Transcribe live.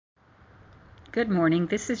Good morning,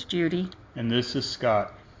 this is Judy. And this is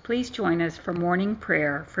Scott. Please join us for morning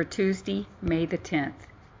prayer for Tuesday, May the 10th,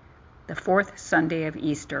 the fourth Sunday of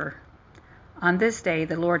Easter. On this day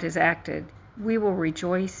the Lord has acted. We will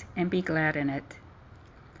rejoice and be glad in it.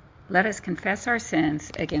 Let us confess our sins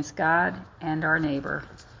against God and our neighbor.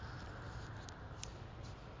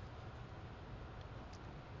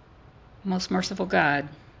 Most merciful God,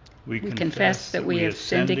 we confess that we have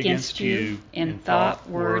sinned against you in thought,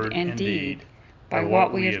 word, and deed, by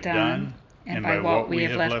what we have done and by what we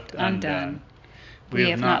have left undone. We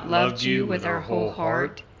have not loved you with our whole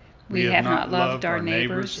heart. We have not loved our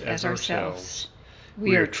neighbors as ourselves.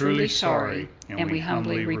 We are truly sorry, and we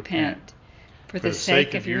humbly repent. For the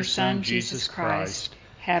sake of your Son, Jesus Christ,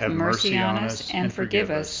 have mercy on us and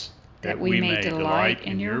forgive us, that we may delight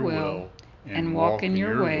in your will and walk in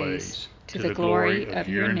your ways, to the glory of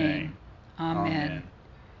your name. Amen.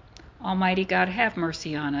 Almighty God, have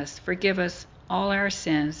mercy on us. Forgive us all our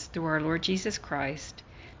sins through our Lord Jesus Christ.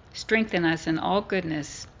 Strengthen us in all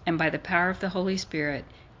goodness, and by the power of the Holy Spirit,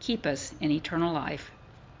 keep us in eternal life.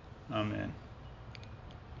 Amen.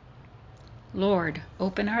 Lord,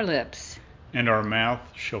 open our lips, and our mouth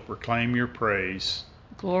shall proclaim your praise.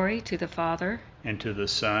 Glory to the Father, and to the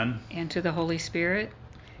Son, and to the Holy Spirit,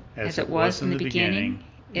 as it was in the beginning,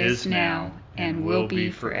 is now, and will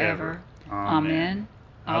be forever. Amen.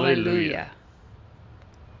 Alleluia.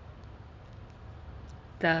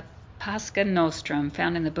 The Pascha Nostrum,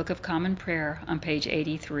 found in the Book of Common Prayer on page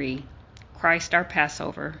 83. Christ our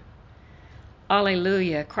Passover.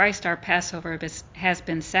 Alleluia. Christ our Passover has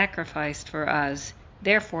been sacrificed for us.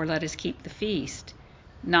 Therefore let us keep the feast,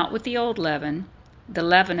 not with the old leaven, the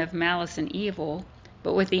leaven of malice and evil,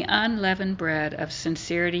 but with the unleavened bread of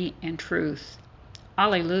sincerity and truth.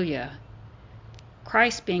 Alleluia.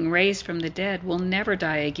 Christ, being raised from the dead, will never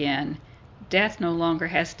die again. Death no longer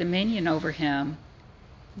has dominion over him.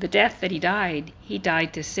 The death that he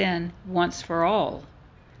died to sin once for all.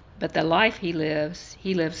 But the life he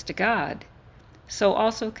lives to God. So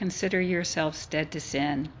also consider yourselves dead to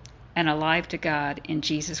sin, and alive to God in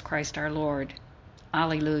Jesus Christ our Lord.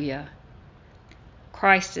 Alleluia.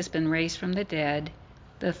 Christ has been raised from the dead,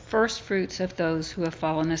 the first fruits of those who have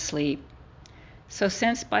fallen asleep. So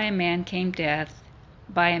since by a man came death,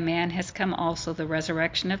 by a man has come also the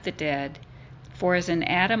resurrection of the dead. For as in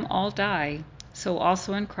Adam all die, so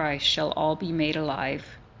also in Christ shall all be made alive.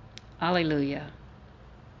 Alleluia.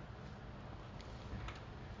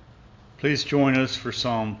 Please join us for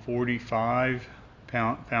Psalm 45,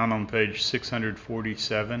 found on page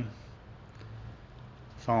 647.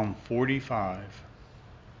 Psalm 45.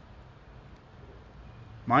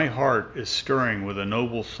 My heart is stirring with a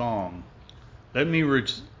noble song. Let me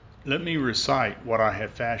recite what I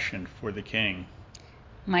have fashioned for the King.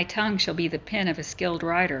 My tongue shall be the pen of a skilled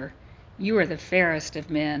writer. You are the fairest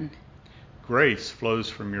of men. Grace flows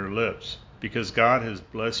from your lips, because God has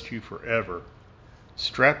blessed you forever.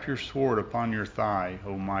 Strap your sword upon your thigh,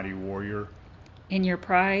 O mighty warrior. In your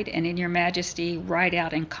pride and in your majesty, ride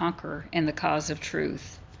out and conquer in the cause of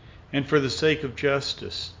truth. And for the sake of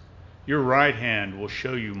justice, your right hand will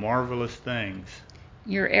show you marvelous things.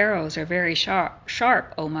 Your arrows are very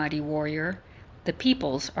sharp, O mighty warrior. The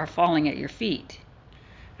peoples are falling at your feet.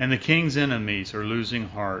 And the king's enemies are losing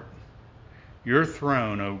heart. Your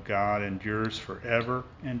throne, O God, endures forever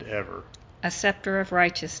and ever. A scepter of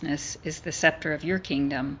righteousness is the scepter of your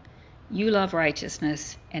kingdom. You love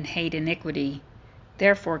righteousness and hate iniquity.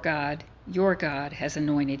 Therefore God, your God, has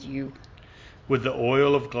anointed you with the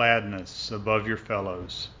oil of gladness above your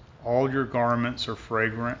fellows. All your garments are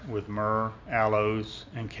fragrant with myrrh, aloes,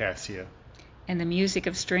 and cassia. And the music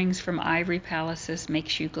of strings from ivory palaces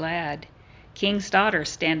makes you glad. King's daughters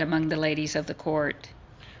stand among the ladies of the court.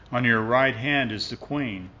 On your right hand is the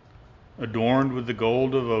queen, adorned with the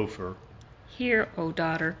gold of Ophir. Hear, O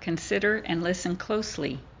daughter, consider and listen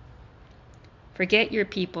closely. Forget your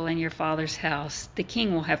people and your father's house. The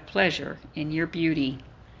king will have pleasure in your beauty.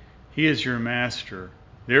 He is your master,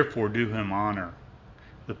 therefore do him honor.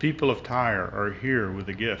 The people of Tyre are here with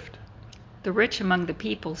a gift. The rich among the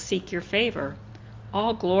people seek your favor.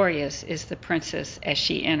 All glorious is the princess as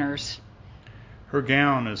she enters. Her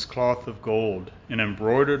gown is cloth of gold, and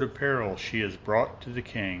embroidered apparel she has brought to the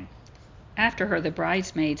king. After her the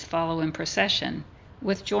bridesmaids follow in procession.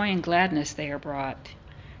 With joy and gladness they are brought.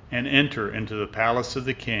 And enter into the palace of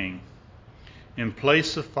the king. In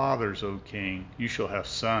place of fathers, O king, you shall have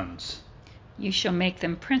sons. You shall make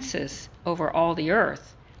them princes over all the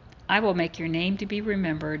earth. I will make your name to be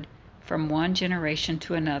remembered from one generation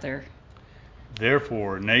to another.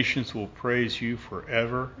 Therefore nations will praise you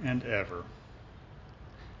forever and ever.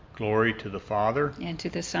 Glory to the Father, and to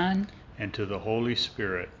the Son, and to the Holy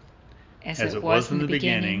Spirit, as it was in the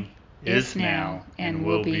beginning, is now, and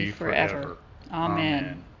will be forever.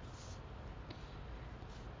 Amen.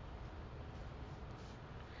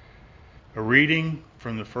 A reading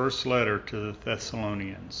from the first letter to the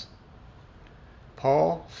Thessalonians.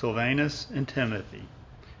 Paul, Silvanus, and Timothy,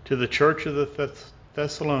 to the church of the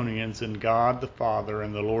Thessalonians in God the Father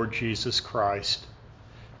and the Lord Jesus Christ,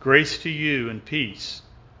 grace to you and peace.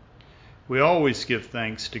 We always give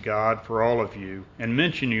thanks to God for all of you and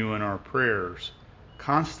mention you in our prayers,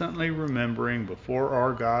 constantly remembering before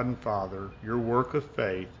our God and Father your work of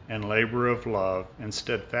faith and labor of love and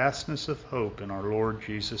steadfastness of hope in our Lord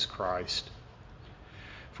Jesus Christ.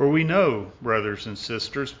 For we know, brothers and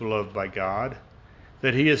sisters beloved by God,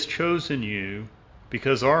 that He has chosen you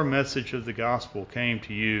because our message of the gospel came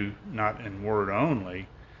to you not in word only,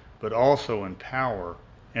 but also in power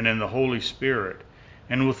and in the Holy Spirit,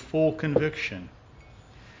 and with full conviction.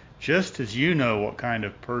 Just as you know what kind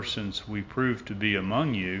of persons we proved to be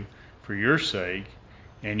among you for your sake,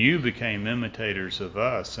 and you became imitators of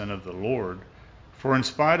us and of the Lord, for in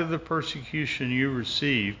spite of the persecution you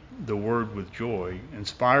received the word with joy,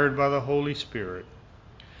 inspired by the Holy Spirit,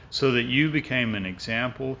 so that you became an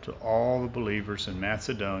example to all the believers in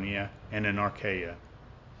Macedonia and in Achaia.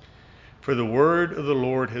 For the word of the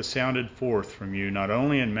Lord has sounded forth from you not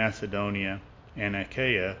only in Macedonia and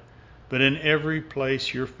Achaia, but in every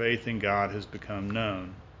place your faith in God has become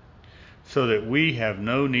known, so that we have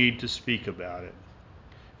no need to speak about it.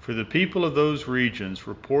 For the people of those regions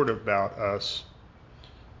report about us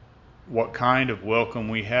what kind of welcome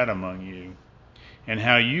we had among you, and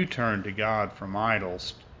how you turned to God from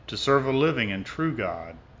idols to serve a living and true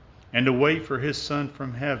God, and to wait for His Son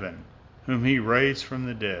from heaven, whom He raised from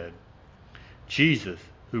the dead, Jesus,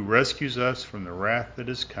 who rescues us from the wrath that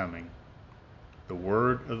is coming. The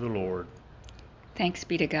word of the Lord. Thanks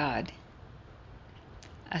be to God.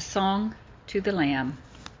 A song to the Lamb.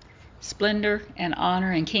 Splendor and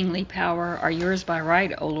honor and kingly power are yours by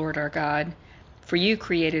right, O Lord our God, for you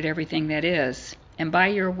created everything that is, and by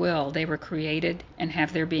your will they were created and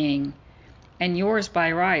have their being. And yours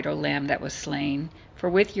by right, O Lamb that was slain, for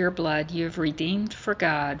with your blood you have redeemed for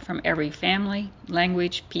God from every family,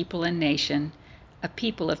 language, people, and nation, a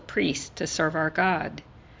people of priests to serve our God.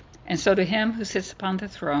 And so to Him who sits upon the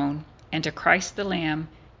throne, and to Christ the Lamb,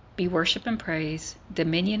 be worship and praise,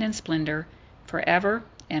 dominion and splendor, forever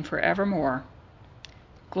and forevermore.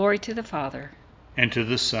 Glory to the Father, and to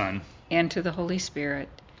the Son, and to the Holy Spirit,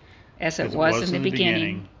 as it was in the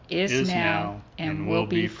beginning, is now, and will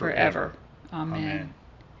be forever. Amen.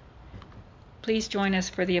 Please join us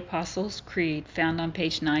for the Apostles' Creed found on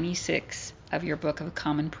page 96 of your Book of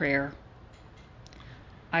Common Prayer.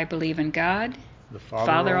 I believe in God, the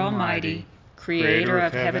Father Almighty, Creator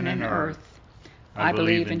of heaven and earth. I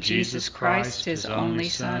believe in Jesus Christ, His only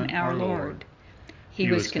Son, our Lord.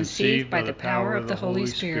 He was conceived by the power of the Holy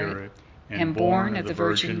Spirit and born of the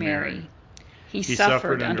Virgin Mary. He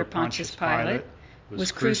suffered under Pontius Pilate,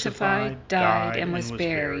 was crucified, died, and was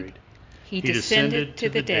buried. He descended to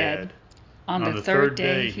the dead. On the third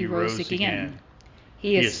day He rose again.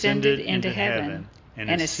 He ascended into heaven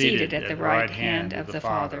and is seated at the right hand of the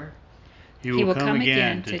Father. He will come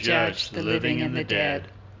again to judge the living and the dead.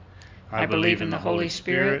 I believe in the Holy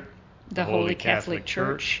Spirit, the Holy Catholic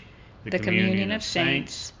Church, the communion of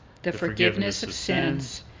saints, the forgiveness of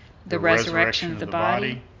sins, the resurrection of the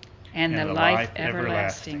body, and the life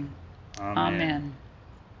everlasting. Amen.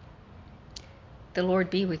 The Lord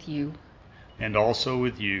be with you. And also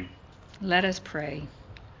with you. Let us pray.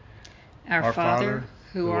 Our Father,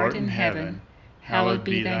 who art in heaven, hallowed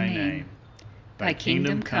be thy name. Thy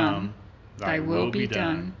kingdom come, thy will be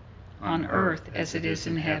done, on earth as it is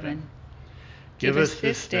in heaven. Give us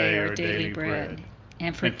this day our daily bread,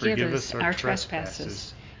 and forgive us our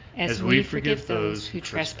trespasses, as we forgive those who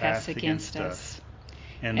trespass against us.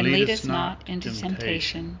 And lead us not into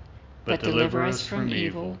temptation, but deliver us from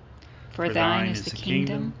evil. For thine is the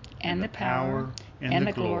kingdom, and the power, and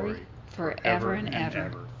the glory, forever and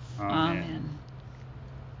ever. Amen.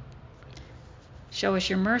 Show us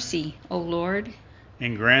your mercy, O Lord,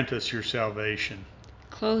 and grant us your salvation.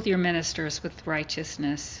 Clothe your ministers with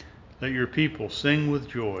righteousness. Let your people sing with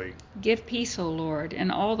joy. Give peace, O Lord,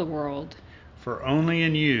 in all the world. For only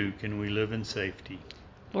in you can we live in safety.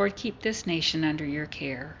 Lord, keep this nation under your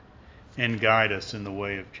care. And guide us in the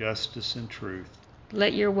way of justice and truth.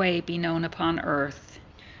 Let your way be known upon earth.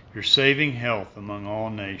 Your saving health among all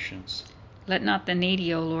nations. Let not the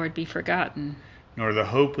needy, O Lord, be forgotten. Nor the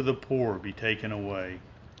hope of the poor be taken away.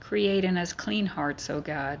 Create in us clean hearts, O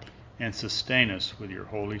God. And sustain us with your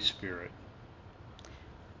Holy Spirit.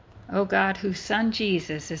 O God, whose Son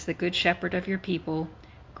Jesus is the good shepherd of your people,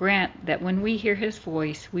 grant that when we hear his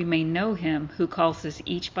voice, we may know him who calls us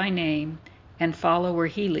each by name and follow where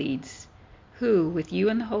he leads, who, with you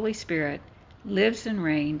and the Holy Spirit, lives and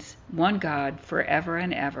reigns, one God, forever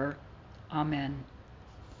and ever. Amen.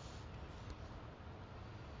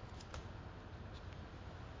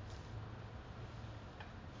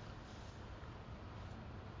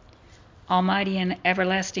 Almighty and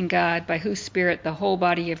everlasting God, by whose Spirit the whole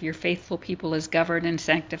body of your faithful people is governed and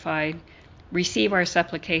sanctified, receive our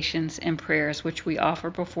supplications and prayers which we offer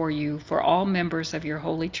before you for all members of your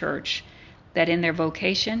holy church, that in their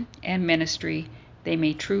vocation and ministry they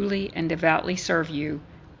may truly and devoutly serve you,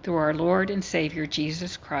 through our Lord and Savior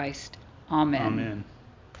Jesus Christ. Amen. Amen.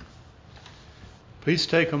 Please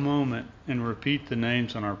take a moment and repeat the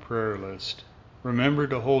names on our prayer list. Remember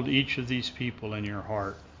to hold each of these people in your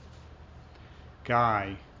heart.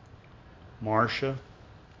 Guy, Marcia,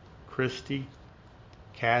 Christy,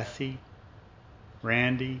 Kathy,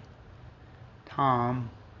 Randy, Tom,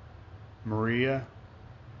 Maria,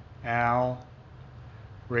 Al,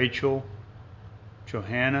 Rachel,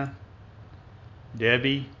 Johanna,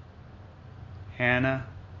 Debbie, Hannah,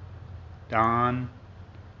 Don,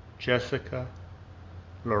 Jessica,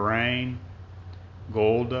 Lorraine,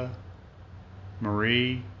 Golda,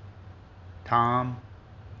 Marie, Tom,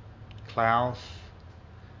 Klaus,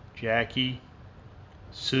 Jackie,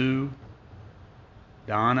 Sue,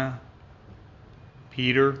 Donna,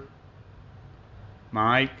 Peter,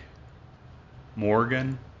 Mike,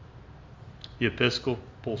 Morgan, the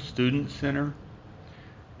Episcopal Student Center,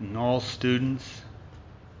 and all students,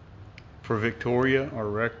 for Victoria, our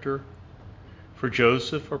rector, for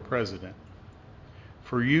Joseph, our president,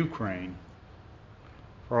 for Ukraine,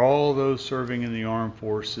 for all those serving in the armed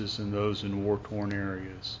forces and those in war-torn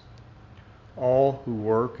areas, all who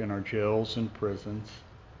work in our jails and prisons,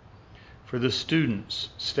 for the students,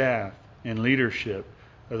 staff, and leadership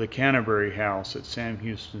of the Canterbury House at Sam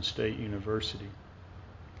Houston State University.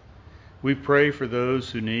 We pray for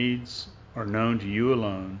those whose needs are known to you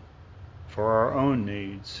alone, for our own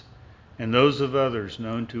needs, and those of others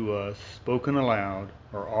known to us, spoken aloud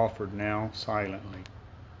or offered now silently.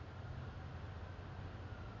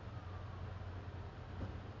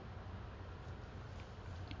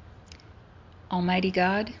 Almighty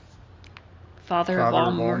God, Father Father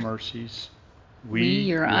of all mercies, we,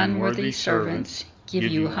 your unworthy servants, give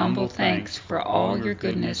you humble thanks for all your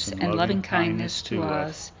goodness and loving kindness to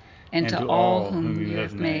us and to all whom you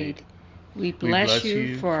have made. We bless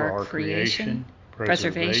you for our creation,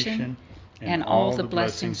 preservation, and all the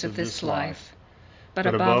blessings of this life, but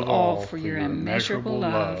above all for your immeasurable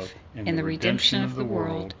love in the redemption of the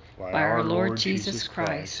world by our Lord Jesus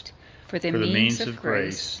Christ, for the means of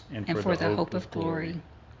grace and for the hope of glory.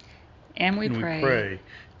 And we pray,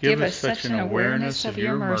 give us such an awareness of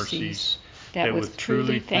your mercies that with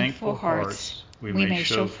truly thankful hearts we may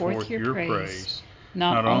show forth your praise,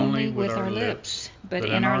 not only with our lips, but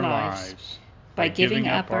in our lives, by giving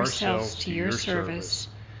up ourselves to your service,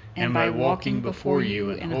 and by walking before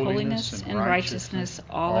you in holiness and righteousness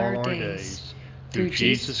all our days, through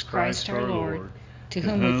Jesus Christ our Lord, to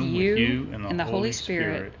whom with you and the Holy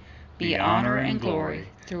Spirit be honor and glory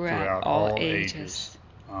throughout all ages.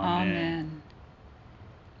 Amen.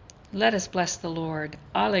 Let us bless the Lord.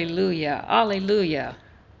 Alleluia, alleluia.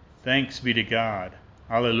 Thanks be to God.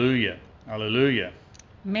 Alleluia, alleluia.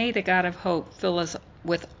 May the God of hope fill us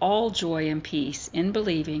with all joy and peace in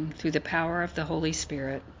believing through the power of the Holy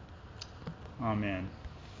Spirit. Amen.